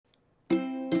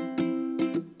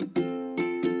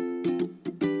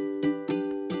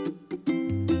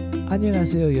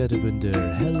안녕하세요, 여러분들.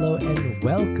 Hello and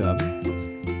welcome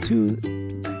to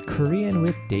Korean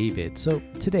with David. So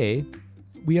today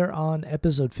we are on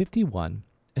episode 51,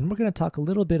 and we're going to talk a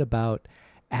little bit about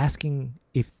asking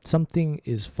if something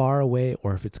is far away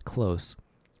or if it's close.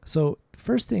 So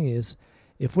first thing is,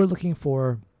 if we're looking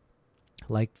for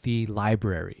like the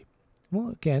library, well,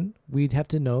 again, we'd have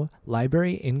to know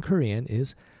library in Korean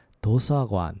is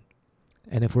도서관.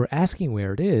 And if we're asking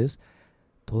where it is,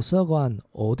 도서관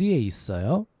어디에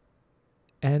있어요?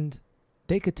 And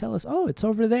they could tell us, oh, it's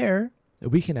over there.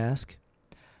 We can ask,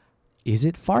 is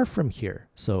it far from here?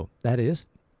 So that is,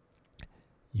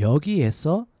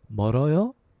 여기에서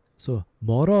멀어요? So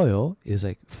멀어요 is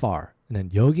like far. And then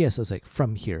여기에서 is like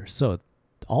from here. So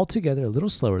altogether, a little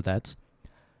slower, that's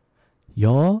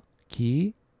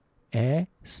여기에서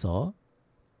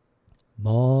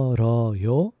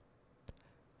멀어요?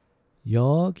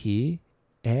 여기에서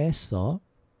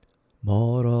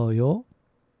멀어요?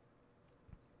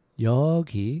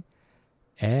 여기에서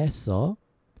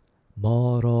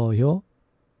멀어요?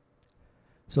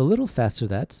 So a little faster,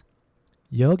 that's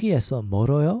여기에서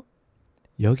멀어요?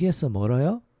 여기에서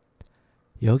멀어요?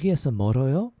 여기에서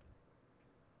멀어요?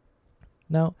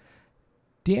 Now,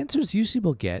 the answers usually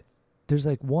we'll get, there's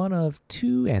like one of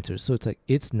two answers. So it's like,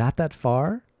 it's not that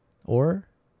far, or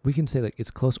we can say like it's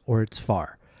close or it's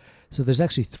far. So there's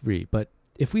actually three. But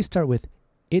if we start with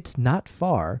it's not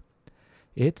far,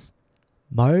 it's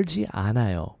멀지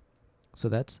않아요. So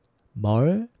that's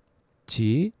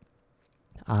멀지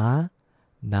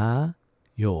않아요.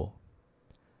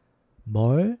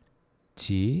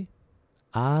 멀지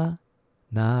않아요.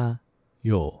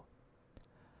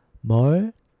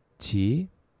 멀지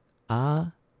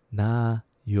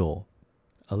않아요.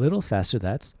 A little faster,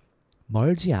 that's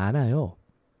멀지 않아요.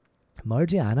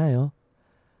 멀지 않아요.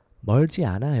 멀지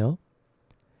않아요.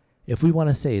 If we want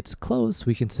to say it's close,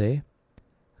 we can say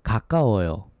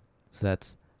가까워요. So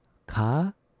that's 가까워요.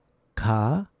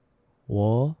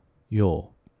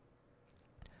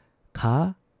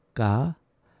 가까워요.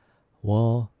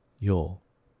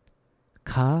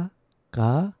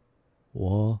 가까워요.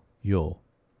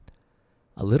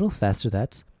 A little faster,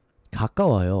 that's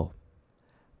가까워요.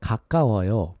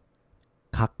 가까워요.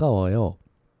 가까워요.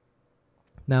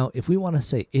 Now, if we want to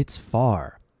say it's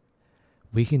far,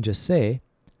 we can just say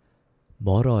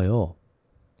멀어요.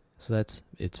 So that's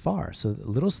it's far. So a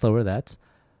little slower, that's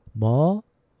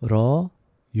멀어요.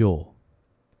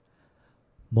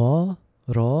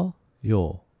 멀어요.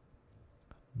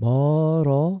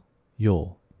 멀어요.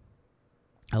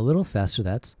 A little faster,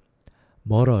 that's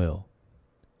멀어요.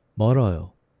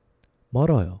 멀어요.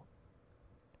 멀어요.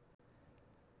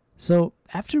 So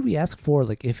after we ask for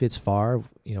like if it's far,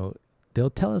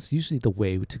 they'll tell us usually the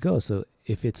way to go. So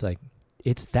if it's like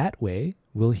it's that way,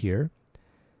 we'll hear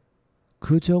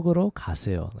그쪽으로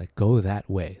가세요. Like go that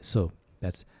way. So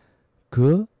that's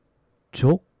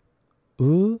그쪽으로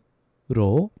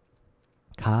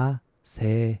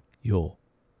가세요.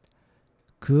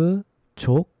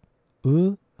 그쪽으로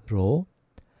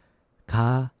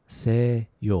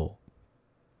가세요.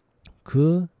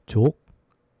 그쪽으로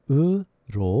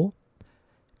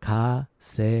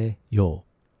가세요.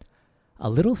 A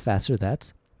little faster,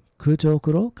 that's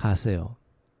그쪽으로 가세요.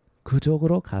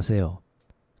 그쪽으로 가세요.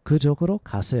 그쪽으로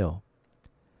가세요.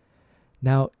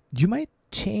 Now, you might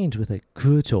change with like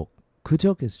그쪽.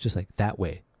 그쪽 is just like that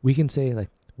way. We can say like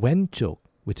왼쪽,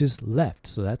 which is left.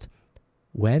 So that's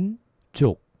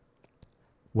왼쪽.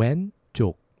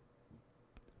 왼쪽.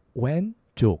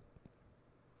 왼쪽.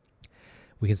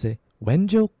 We can say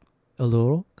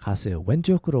왼쪽으로 가세요.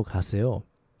 왼쪽으로 가세요.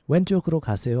 왼쪽으로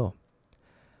가세요.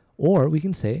 Or we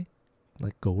can say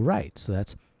like go right. So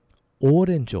that's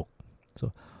오른쪽.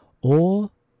 So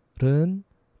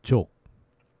오른쪽.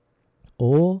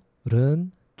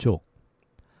 오른쪽.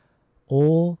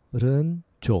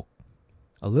 오른쪽.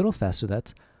 A little faster,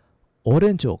 that's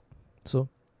오른쪽. So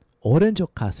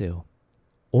오른쪽 가세요.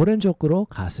 오른쪽으로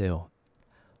가세요.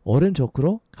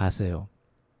 오른쪽으로 가세요.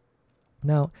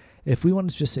 Now, if we want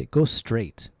to just say go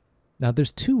straight. Now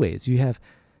there's two ways. You have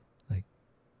like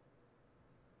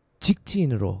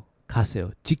직진으로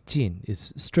가세요. 직진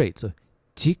is straight. So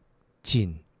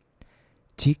직진.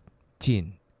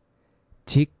 직진.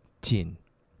 직진.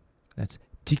 That's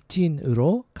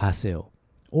직진으로 가세요.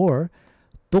 Or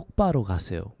똑바로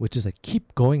가세요, which is like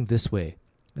keep going this way.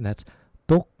 And that's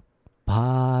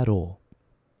똑바로.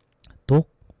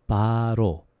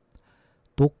 똑바로.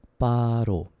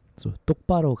 똑바로. So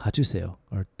똑바로 가주세요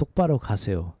or 똑바로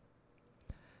가세요.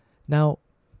 Now,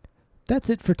 that's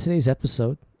it for today's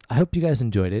episode. I hope you guys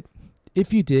enjoyed it.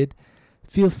 If you did,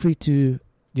 feel free to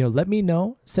let me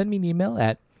know. Send me an email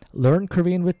at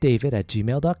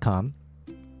learnkoreanwithdavid@gmail.com.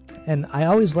 And I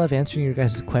always love answering your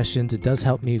guys' questions. It does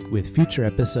help me with future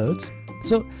episodes.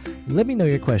 So let me know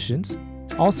your questions.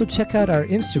 Also check out our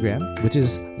Instagram, which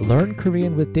is Learn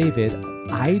Korean with David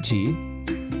IG.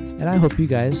 And I hope you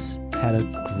guys had a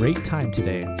great time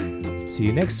today. See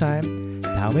you next time.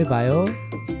 다음에 봐요.